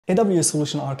AWS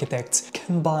solution architects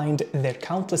combined their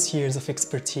countless years of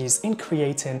expertise in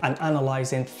creating and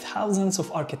analyzing thousands of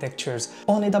architectures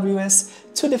on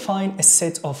AWS to define a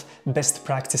set of best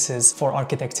practices for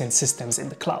architecting systems in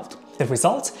the cloud. The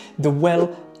result? The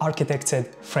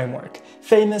Well-Architected Framework,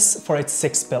 famous for its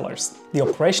 6 pillars: the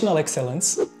operational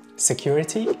excellence,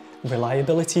 security,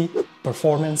 reliability,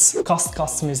 performance, cost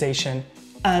customization,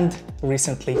 and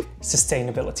recently,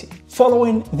 sustainability.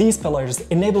 Following these pillars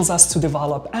enables us to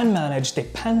develop and manage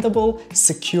dependable,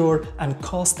 secure, and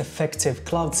cost-effective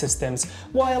cloud systems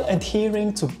while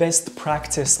adhering to best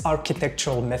practice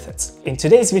architectural methods. In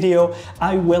today's video,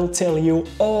 I will tell you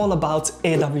all about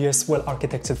AWS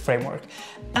Well-Architected Framework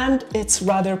and its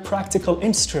rather practical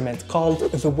instrument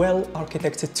called the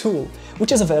Well-Architected Tool,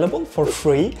 which is available for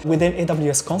free within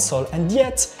AWS Console, and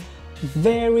yet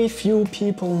very few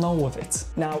people know of it.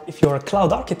 Now, if you're a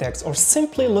cloud architect or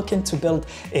simply looking to build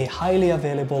a highly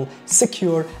available,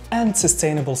 secure, and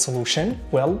sustainable solution,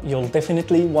 well, you'll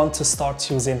definitely want to start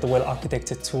using the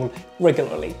Well-Architected Tool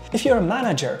regularly. If you're a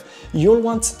manager, you'll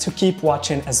want to keep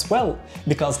watching as well,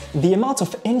 because the amount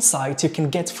of insight you can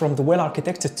get from the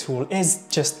Well-Architected Tool is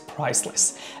just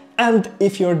priceless. And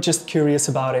if you're just curious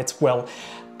about it, well,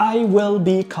 I will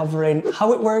be covering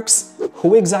how it works,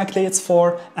 who exactly it's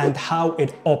for, and how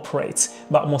it operates.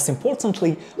 But most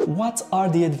importantly, what are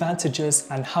the advantages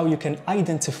and how you can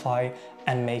identify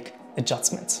and make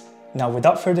adjustments. Now,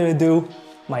 without further ado,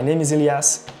 my name is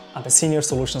Ilyas. I'm a senior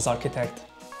solutions architect.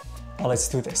 Now let's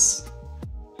do this.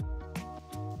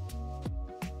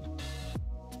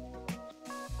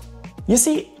 You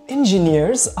see,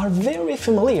 engineers are very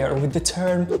familiar with the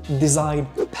term design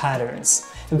patterns.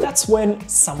 That's when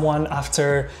someone,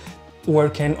 after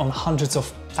working on hundreds of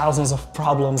thousands of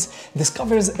problems,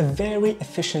 discovers a very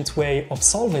efficient way of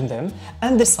solving them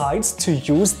and decides to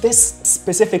use this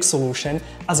specific solution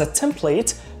as a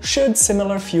template should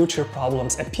similar future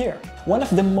problems appear. One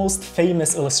of the most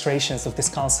famous illustrations of this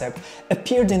concept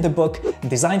appeared in the book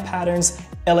Design Patterns,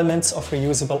 Elements of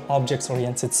Reusable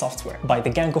Objects-Oriented Software by the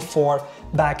Gang of Four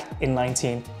back in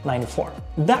 1994.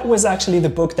 That was actually the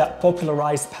book that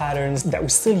popularized patterns that we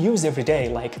still use every day,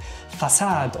 like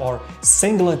facade or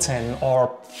singleton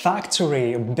or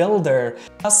factory, builder,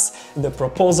 plus the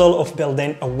proposal of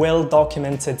building a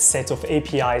well-documented set of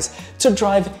APIs to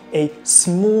drive a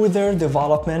smoother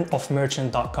development of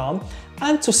merchant.com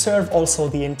and to serve also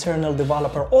the internal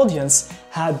developer audience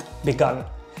had begun.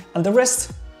 And the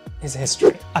rest is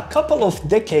history. A couple of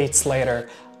decades later,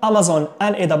 Amazon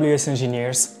and AWS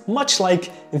engineers, much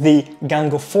like the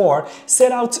Gang of Four,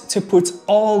 set out to put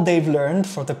all they've learned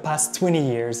for the past 20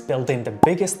 years building the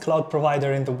biggest cloud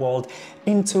provider in the world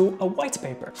into a white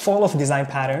paper full of design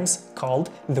patterns called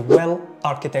the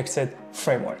Well-Architected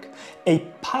Framework. A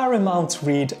paramount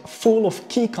read full of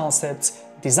key concepts,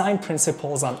 design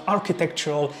principles, and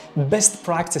architectural best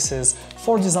practices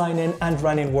for designing and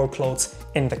running workloads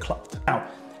in the cloud. Now,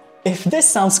 if this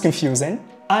sounds confusing,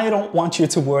 I don't want you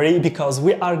to worry, because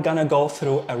we are gonna go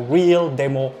through a real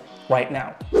demo right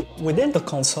now. Within the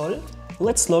console,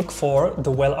 let's look for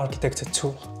the Well-Architected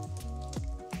Tool.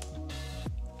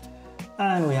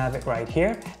 And we have it right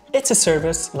here. It's a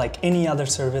service like any other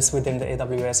service within the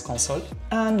AWS console.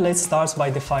 And let's start by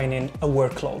defining a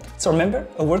workload. So remember,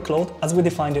 a workload, as we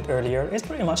defined it earlier, is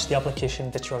pretty much the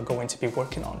application that you are going to be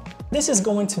working on. This is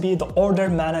going to be the order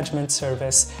management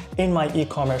service in my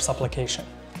e-commerce application.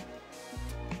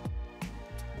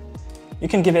 You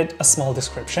can give it a small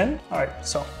description. All right,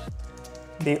 so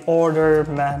the order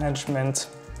management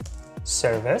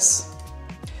service,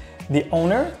 the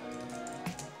owner,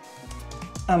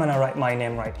 I'm gonna write my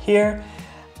name right here.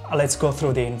 Let's go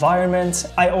through the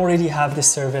environment. I already have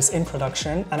this service in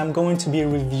production and I'm going to be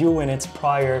reviewing it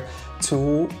prior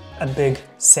to a big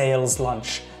sales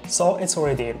launch. So it's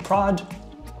already in prod.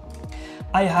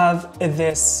 I have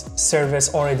this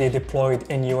service already deployed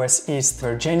in US East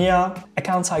Virginia.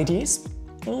 Account IDs,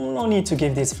 no need to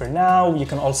give these for now. You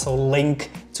can also link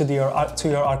to your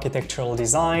architectural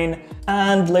design.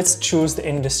 And let's choose the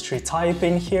industry type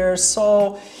in here.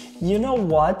 So, you know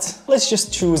what? Let's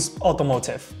just choose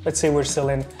automotive. Let's say we're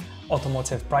selling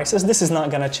automotive prices. This is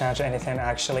not gonna change anything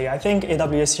actually. I think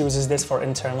AWS uses this for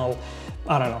internal,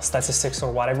 I don't know, statistics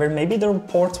or whatever. Maybe the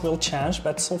report will change,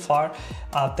 but so far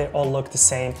they all look the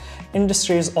same.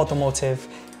 Industry is automotive.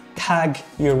 Tag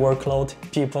your workload.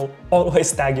 People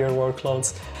always tag your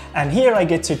workloads. And here I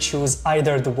get to choose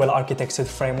either the Well-Architected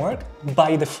Framework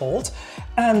by default,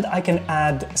 and I can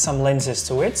add some lenses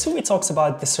to it. So we talked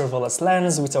about the serverless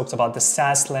lens, we talked about the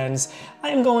SaaS lens. I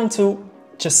am going to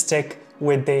just stick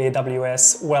with the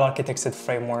AWS Well-Architected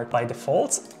Framework by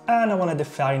default, and I want to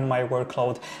define my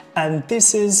workload. And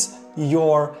this is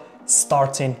your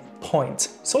starting point.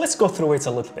 So let's go through it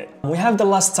a little bit. We have the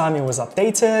last time it was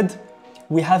updated.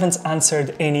 We haven't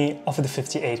answered any of the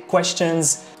 58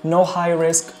 questions. No high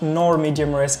risk nor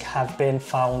medium risk have been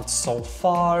found so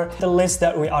far. The list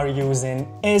that we are using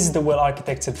is the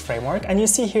Well-Architected Framework, and you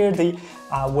see here the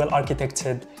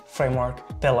Well-Architected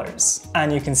Framework pillars.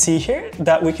 And you can see here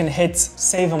that we can hit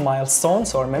save a milestone.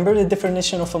 So remember the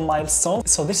definition of a milestone.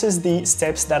 So this is the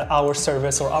steps that our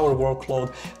service or our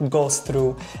workload goes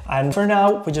through. And for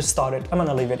now, we just started. I'm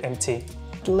gonna leave it empty.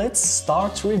 Let's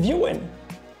start reviewing.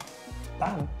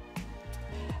 Bam.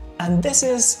 And this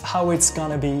is how it's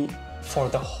gonna be for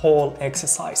the whole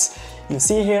exercise. You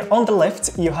see here on the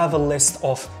left, you have a list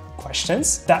of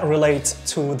questions that relate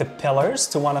to the pillars,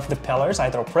 to one of the pillars,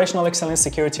 either operational excellence,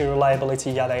 security,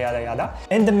 reliability, yada, yada, yada.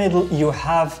 In the middle, you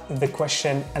have the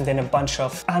question and then a bunch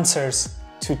of answers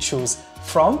to choose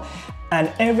from.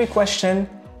 And every question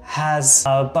has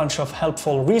a bunch of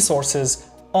helpful resources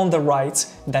on the right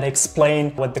that explain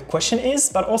what the question is,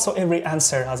 but also every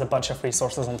answer has a bunch of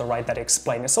resources on the right that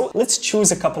explain it. So let's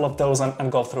choose a couple of those and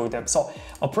go through them. So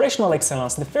operational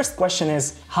excellence, the first question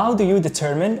is, how do you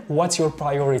determine what your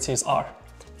priorities are?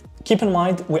 Keep in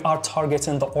mind, we are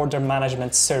targeting the order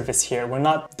management service here. We're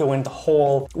not doing the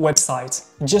whole website,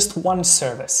 just one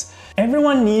service.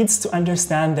 Everyone needs to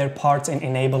understand their part in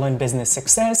enabling business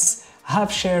success,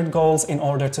 have shared goals in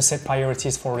order to set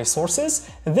priorities for resources.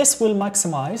 This will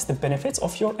maximize the benefits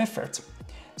of your effort.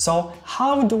 So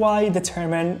how do I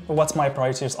determine what my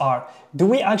priorities are? Do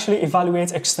we actually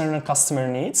evaluate external customer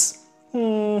needs?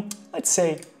 Let's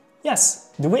say yes.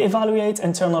 Do we evaluate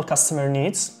internal customer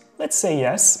needs? Let's say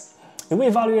yes. Do we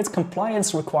evaluate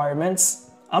compliance requirements?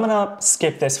 I'm gonna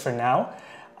skip this for now.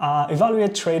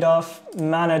 Evaluate trade-off,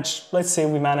 manage, let's say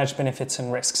we manage benefits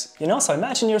and risks. You know, so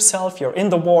imagine yourself, you're in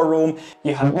the war room,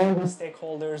 you have all the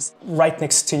stakeholders right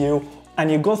next to you, and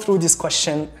you go through this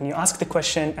question and you ask the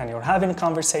question and you're having a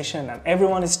conversation and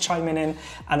everyone is chiming in,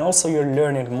 and also you're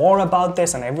learning more about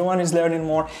this and everyone is learning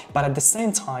more, but at the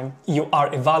same time, you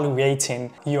are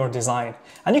evaluating your design.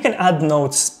 And you can add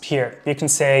notes here. You can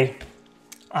say,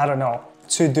 I don't know,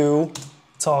 to do,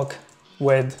 talk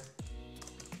with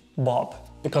Bob,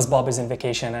 because Bob is in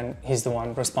vacation and he's the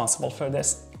one responsible for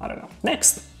this. I don't know.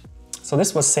 Next. So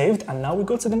this was saved and now we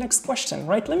go to the next question,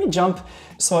 right? Let me jump.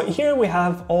 So here we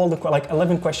have all the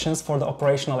 11 questions for the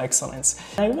operational excellence.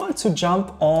 I want to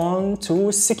jump on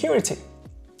to security.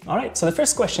 All right, so the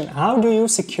first question, how do you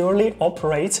securely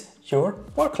operate your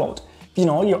workload? You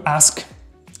know, you ask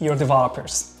your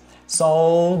developers.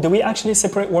 So do we actually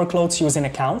separate workloads using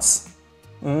accounts?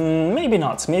 Maybe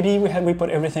not. Maybe we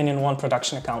put everything in one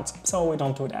production account, so we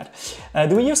don't do that.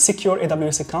 Do we use secure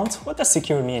AWS account? What does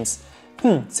secure means?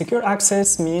 Secure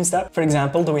access means that, for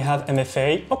example, do we have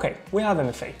MFA? Okay, we have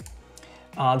MFA.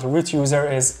 The root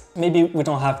user is, maybe we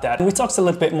don't have that. We talked a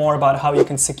little bit more about how you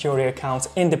can secure your account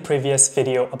in the previous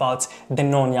video about the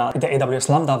Nonia, the AWS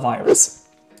Lambda virus.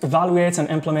 Evaluate and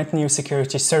implement new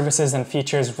security services and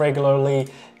features regularly.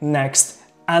 Next.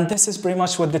 And this is pretty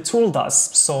much what the tool does.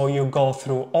 So you go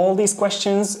through all these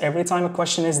questions. Every time a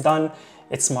question is done,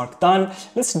 it's marked done.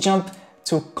 Let's jump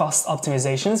to cost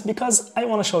optimizations because I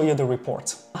want to show you the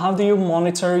report. How do you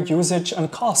monitor usage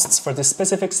and costs for this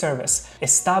specific service?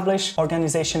 Establish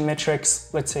organization metrics.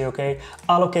 Let's say, okay,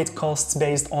 allocate costs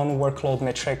based on workload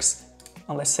metrics.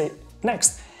 And let's say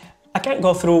next. I can't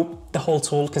go through the whole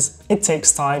tool because it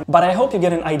takes time, but I hope you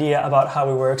get an idea about how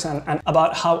it works and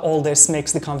about how all this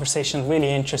makes the conversation really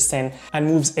interesting and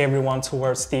moves everyone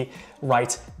towards the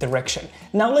right direction.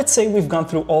 Now, let's say we've gone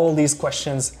through all these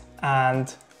questions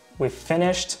and we've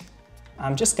finished.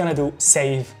 I'm just gonna do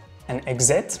save and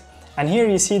exit. And here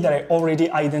you see that I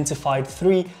already identified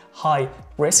 3 high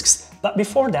risks. But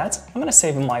before that, I'm gonna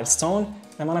save a milestone.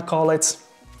 I'm gonna call it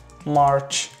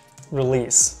March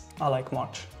release. I like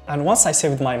March. And once I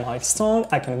saved my milestone,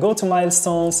 I can go to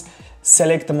milestones,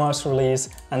 select the March release,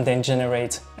 and then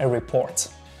generate a report.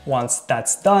 Once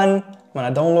that's done, I'm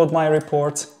gonna download my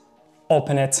report,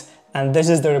 open it, and this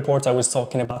is the report I was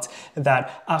talking about,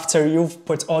 that after you've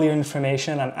put all your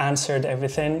information and answered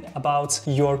everything about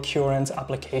your current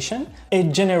application,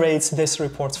 it generates this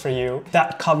report for you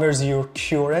that covers your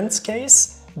current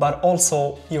case, but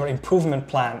also your improvement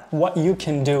plan, what you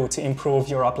can do to improve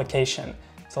your application.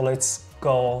 So let's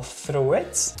go through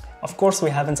it. Of course, we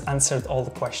haven't answered all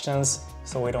the questions.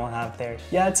 so we don't have there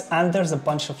yet, and there's a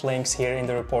bunch of links here in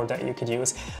the report that you could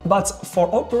use. But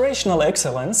for operational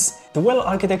excellence, the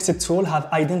Well-Architected tool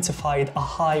have identified a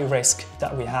high risk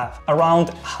that we have around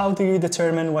how do you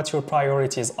determine what your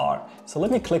priorities are. So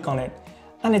let me click on it,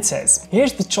 and it says,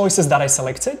 here's the choices that I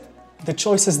selected, the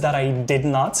choices that I did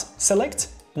not select,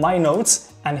 my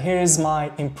notes, and here's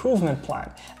my improvement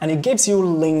plan. And it gives you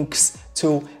links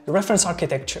to reference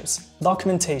architectures,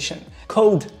 documentation,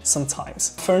 code sometimes.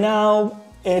 For now,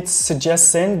 it's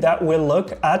suggesting that we'll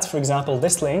look at, for example,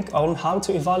 this link on how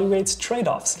to evaluate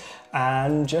trade-offs,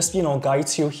 and just,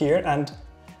 guides you here and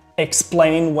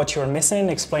explain what you're missing,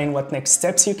 explain what next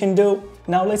steps you can do.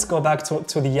 Now let's go back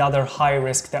to the other high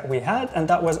risk that we had, and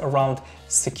that was around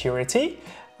security.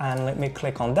 And let me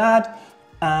click on that.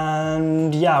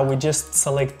 And yeah, we just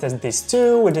selected these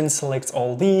two, we didn't select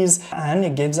all these, and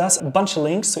it gives us a bunch of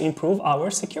links to improve our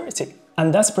security.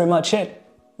 And that's pretty much it.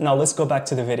 Now let's go back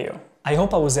to the video. I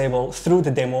hope I was able, through the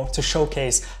demo, to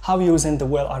showcase how using the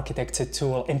Well-Architected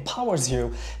tool empowers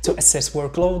you to assess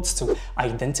workloads, to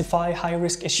identify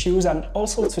high-risk issues, and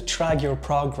also to track your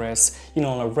progress,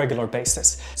 on a regular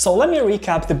basis. So let me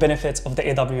recap the benefits of the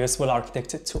AWS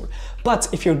Well-Architected tool. But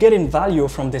if you're getting value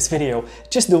from this video,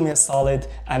 just do me a solid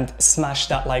and smash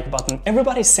that like button.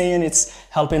 Everybody's saying it's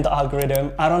helping the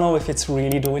algorithm. I don't know if it's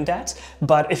really doing that,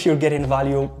 but if you're getting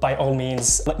value, by all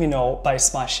means, let me know by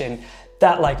smashing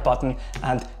that like button,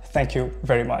 and thank you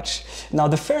very much. Now,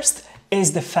 the first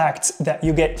is the fact that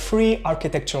you get free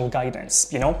architectural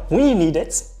guidance. When you need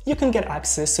it, you can get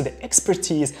access to the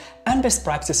expertise and best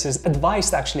practices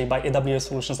advised actually by AWS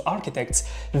Solutions architects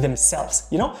themselves.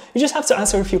 You just have to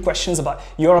answer a few questions about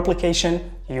your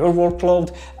application, your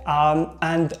workload,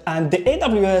 and the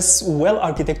AWS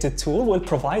Well-Architected tool will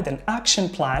provide an action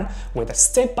plan with a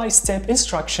step-by-step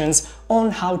instructions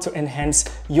on how to enhance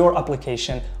your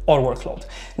application or workload.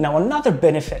 Now, another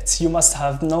benefit you must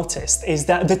have noticed is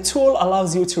that the tool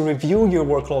allows you to review your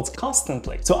workloads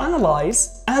constantly. To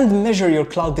analyze and measure your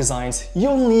cloud designs,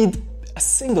 you'll need a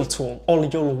single tool, or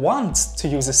you'll want to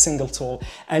use a single tool,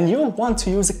 and you'll want to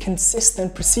use a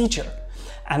consistent procedure.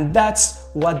 And that's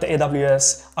what the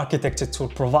AWS Architected tool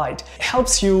provides. It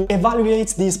helps you evaluate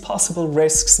these possible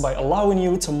risks by allowing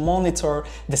you to monitor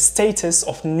the status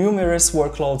of numerous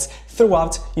workloads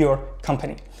throughout your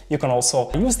company. You can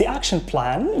also use the action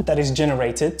plan that is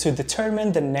generated to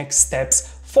determine the next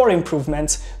steps for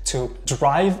improvement, to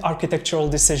drive architectural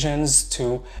decisions,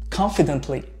 to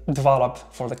confidently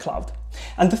develop for the cloud.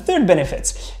 And the third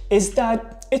benefit is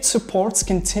that it supports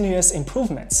continuous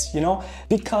improvements,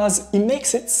 because it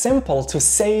makes it simple to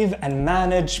save and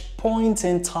manage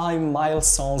point-in-time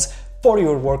milestones for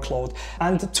your workload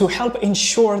and to help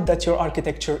ensure that your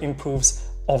architecture improves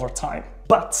over time.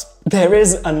 But there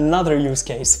is another use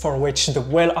case for which the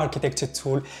Well-Architected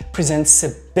tool presents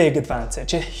a big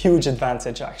advantage, a huge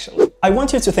advantage actually. I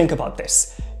want you to think about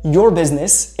this. Your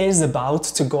business is about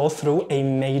to go through a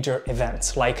major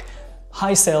event like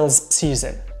high sales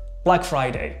season, Black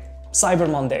Friday, Cyber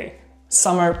Monday,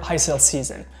 summer high sales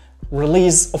season,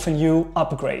 release of a new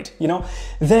upgrade,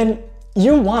 then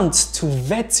you want to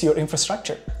vet your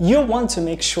infrastructure. You want to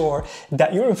make sure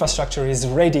that your infrastructure is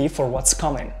ready for what's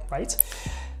coming, right?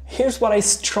 Here's what I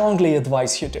strongly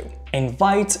advise you do.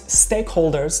 Invite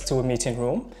stakeholders to a meeting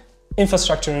room,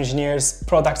 infrastructure engineers,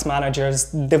 product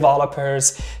managers,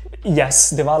 developers. Yes,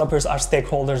 developers are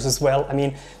stakeholders as well.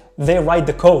 They write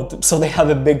the code, so they have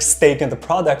a big stake in the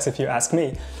products, if you ask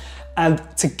me. And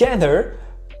together,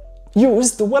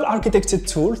 use the Well-Architected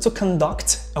tool to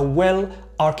conduct a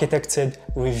well-architected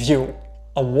review,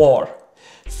 a WAR,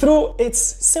 through its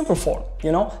simple form.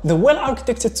 The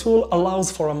Well-Architected tool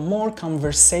allows for a more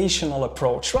conversational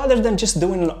approach rather than just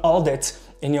doing an audit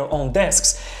in your own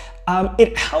desks.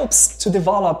 It helps to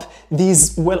develop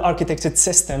these well-architected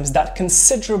systems that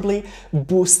considerably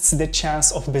boosts the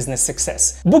chance of business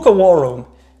success. Book a war room,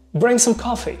 bring some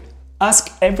coffee,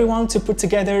 ask everyone to put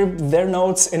together their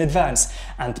notes in advance,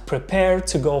 and prepare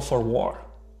to go for war.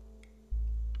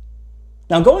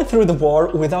 Now, going through the war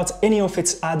without any of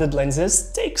its added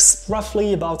lenses takes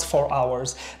roughly about 4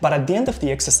 hours, but at the end of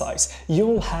the exercise, you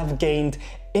will have gained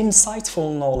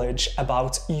insightful knowledge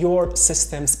about your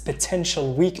system's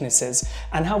potential weaknesses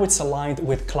and how it's aligned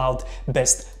with cloud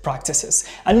best practices.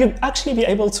 And you'll actually be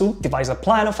able to devise a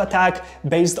plan of attack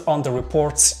based on the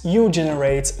reports you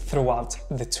generate throughout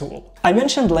the tool. I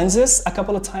mentioned lenses a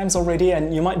couple of times already,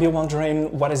 and you might be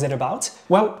wondering, what is it about?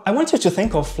 Well, I want you to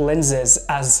think of lenses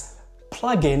as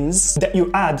plugins that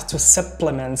you add to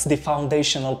supplement the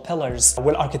foundational pillars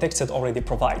Well-Architected already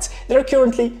provides. There are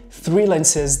currently 3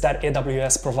 lenses that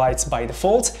AWS provides by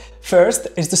default. First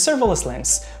is the serverless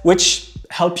lens, which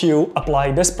help you apply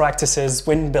best practices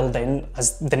when building,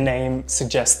 as the name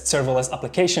suggests, serverless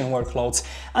application workloads.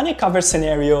 And it covers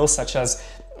scenarios such as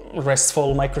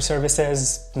RESTful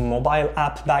microservices, mobile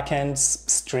app backends,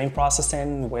 stream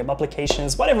processing, web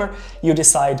applications, whatever you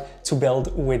decide to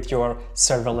build with your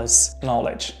serverless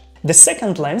knowledge. The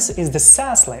second lens is the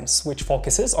SaaS lens, which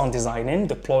focuses on designing,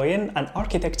 deploying, and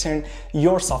architecting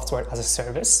your software as a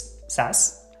service,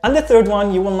 SaaS. And the third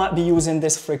one, you will not be using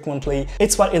this frequently.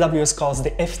 It's what AWS calls the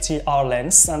FTR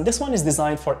lens. And this one is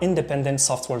designed for independent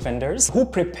software vendors who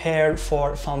prepare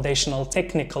for foundational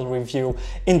technical review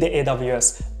in the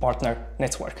AWS partner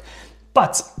network.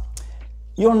 But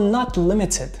you're not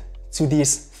limited to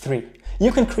these three.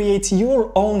 You can create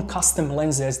your own custom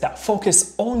lenses that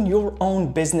focus on your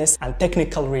own business and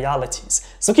technical realities.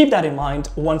 So keep that in mind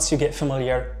once you get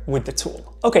familiar with the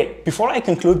tool. Okay, before I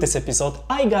conclude this episode,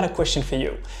 I got a question for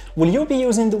you. Will you be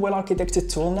using the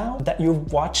Well-Architected tool now that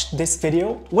you've watched this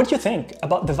video? What do you think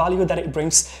about the value that it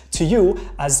brings to you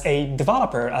as a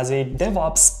developer, as a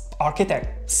DevOps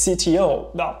architect,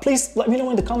 CTO? Please let me know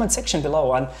in the comment section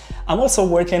below. And I'm also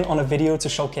working on a video to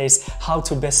showcase how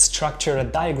to best structure a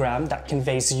diagram that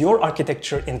conveys your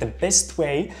architecture in the best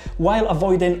way while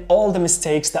avoiding all the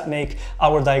mistakes that make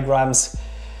our diagrams,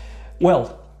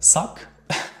 well, suck.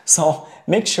 So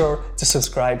make sure to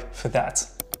subscribe for that.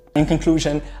 In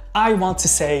conclusion, I want to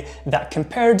say that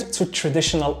compared to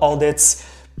traditional audits,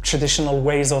 traditional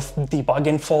ways of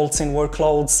debugging faults in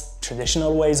workloads,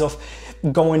 traditional ways of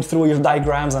going through your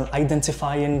diagrams and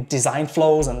identifying design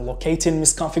flows and locating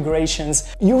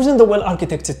misconfigurations, using the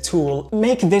Well-Architected tool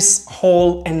make this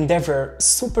whole endeavor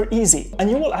super easy. And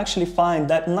you will actually find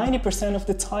that 90% of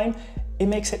the time, it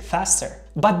makes it faster.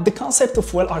 But the concept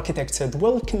of Well-Architected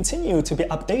will continue to be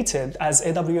updated as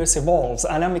AWS evolves,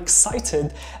 and I'm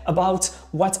excited about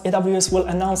what AWS will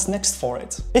announce next for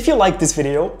it. If you like this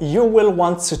video, you will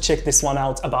want to check this one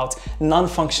out about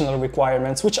non-functional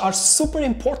requirements, which are super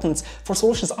important for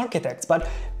solutions architects, but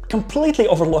completely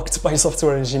overlooked by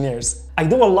software engineers. I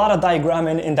do a lot of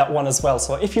diagramming in that one as well,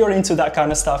 so if you're into that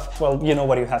kind of stuff, well, you know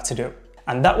what you have to do.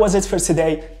 And that was it for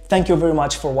today. Thank you very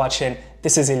much for watching.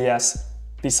 This is Ilyas.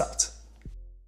 Peace out.